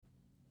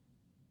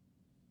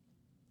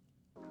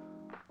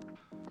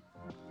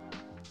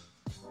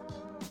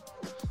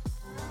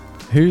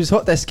Who's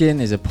Hot Desking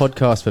is a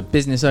podcast for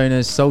business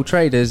owners, sole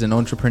traders and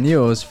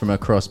entrepreneurs from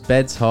across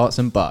Beds, Herts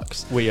and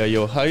Bucks. We are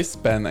your hosts,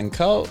 Ben and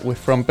Carl. We're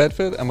from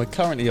Bedford and we're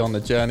currently on the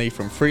journey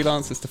from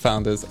freelancers to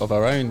founders of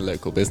our own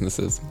local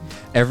businesses.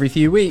 Every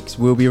few weeks,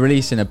 we'll be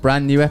releasing a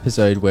brand new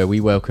episode where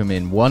we welcome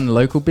in one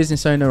local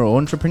business owner or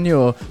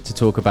entrepreneur to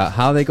talk about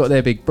how they got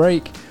their big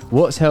break,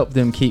 what's helped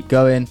them keep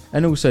going,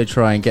 and also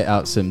try and get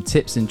out some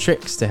tips and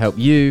tricks to help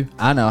you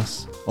and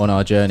us on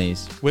our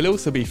journeys. We'll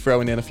also be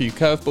throwing in a few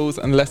curveballs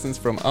and lessons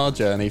from our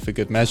journey for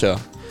good measure.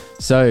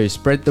 So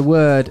spread the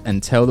word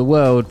and tell the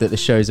world that the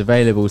show's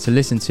available to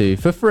listen to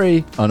for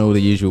free on all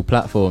the usual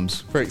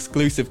platforms. For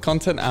exclusive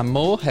content and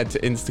more, head to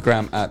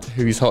Instagram at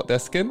Who's Hot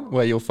Desking,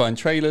 where you'll find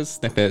trailers,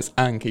 snippets,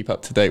 and keep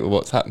up to date with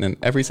what's happening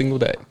every single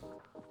day.